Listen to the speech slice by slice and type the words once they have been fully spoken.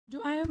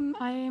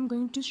I am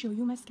going to show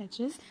you my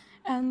sketches,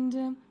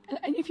 and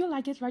if you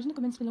like it, write in the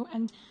comments below,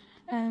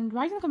 and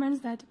write in the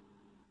comments that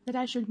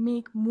I should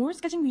make more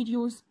sketching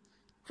videos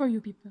for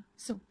you people.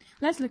 So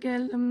let's look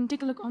at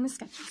take a look on the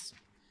sketches.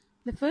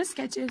 The first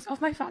sketch is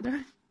of my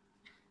father,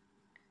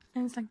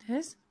 and it's like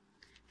this.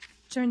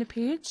 Turn the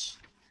page,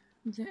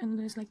 and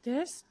there's like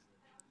this.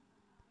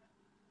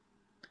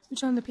 You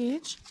turn the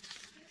page.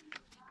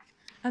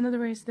 Another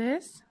way is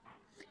this,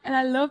 and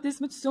I love this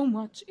much so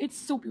much. It's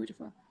so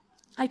beautiful.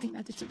 I think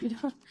that it's so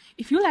beautiful.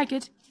 If you like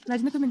it, write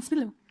in the comments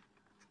below.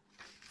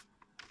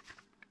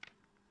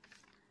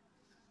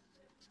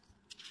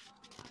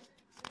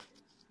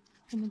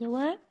 Another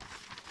one.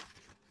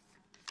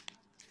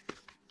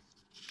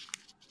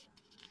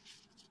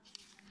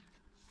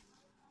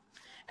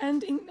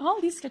 And in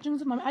all these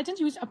sketchings of mine, I didn't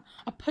use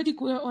a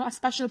particular or a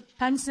special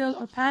pencil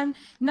or pen,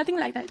 nothing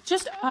like that.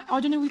 Just an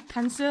ordinary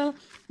pencil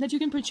that you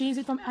can purchase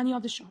it from any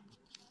of the shop.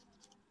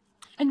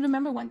 And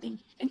remember one thing,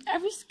 in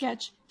every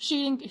sketch,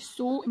 shading is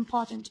so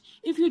important.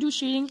 If you do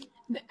shading,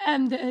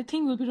 the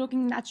thing will be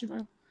looking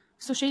natural.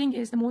 So shading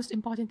is the most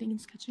important thing in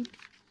sketching.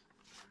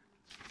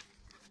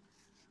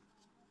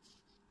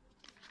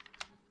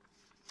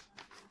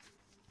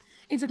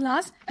 It's a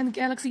glass and the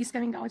galaxy is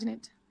coming out in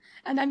it.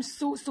 And I'm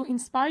so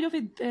inspired of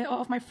it,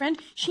 of my friend.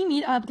 She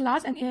made a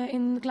glass, and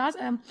in the glass,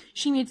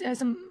 she made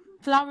some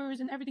flowers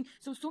and everything.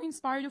 So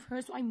inspired of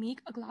her, so I make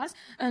a glass,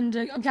 and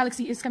a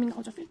galaxy is coming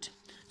out of it.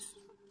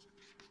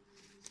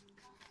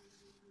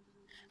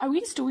 I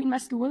read a story in my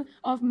school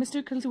of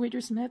Mr. Cultivator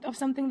Smith, of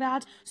something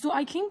that. So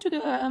I came to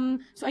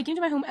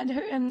my home,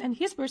 and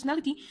his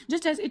personality,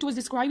 just as it was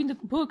described in the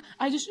book,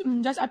 I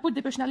put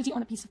the personality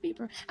on a piece of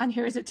paper, and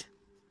here is it.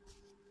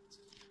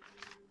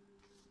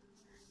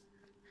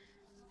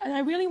 And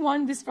I really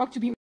want this frog to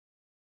be.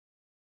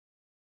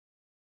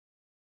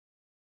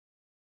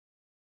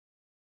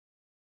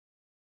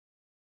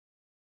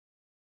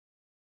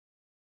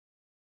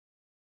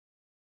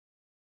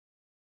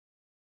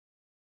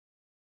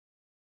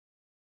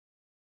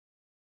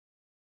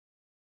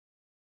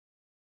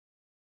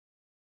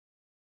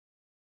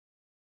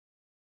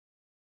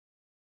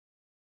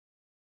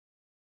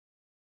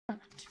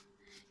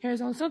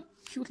 Here's also a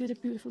cute little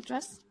beautiful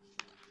dress.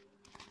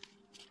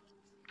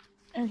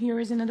 And here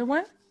is another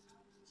one.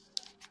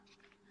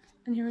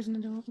 And here is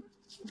another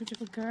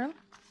beautiful girl.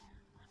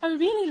 I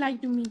really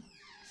like to make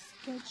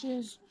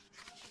sketches.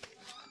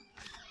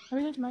 I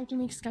really like to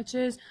make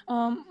sketches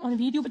on a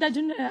video, but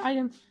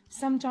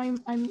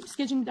sometimes I'm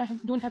sketching, but I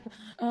don't have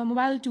a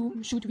mobile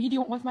to shoot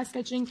video of my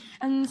sketching,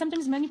 and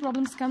sometimes many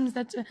problems comes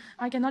that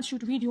I cannot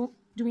shoot video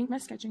doing my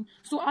sketching.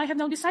 So I have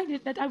now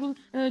decided that I will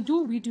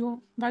do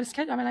video while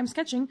I'm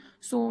sketching.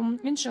 So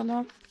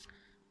inshallah,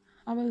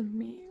 I will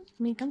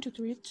may come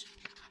to it.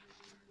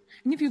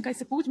 And if you guys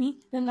support me,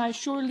 then I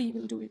surely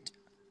will do it.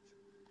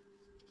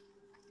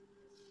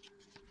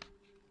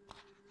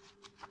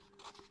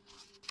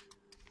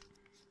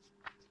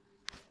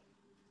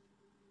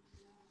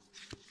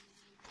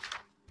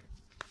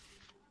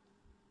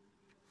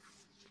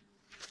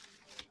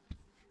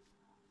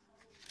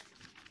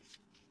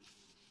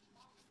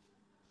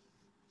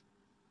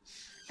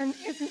 And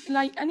if you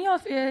like any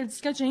of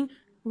sketching,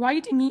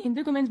 write me in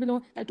the comments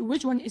below that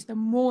which one is the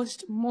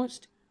most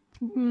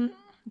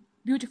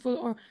beautiful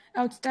or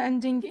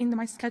outstanding in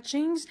my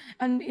sketchings,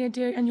 and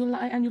you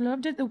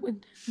loved it,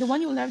 the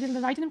one you loved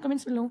it, write in the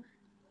comments below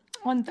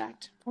on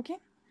that. Okay,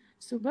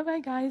 so bye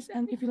bye guys,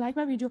 and if you like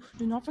my video,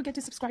 do not forget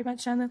to subscribe my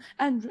channel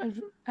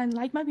and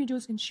like my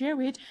videos and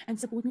share it and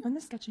support me on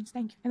the sketchings.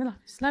 Thank you and I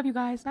love you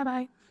guys. Bye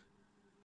bye.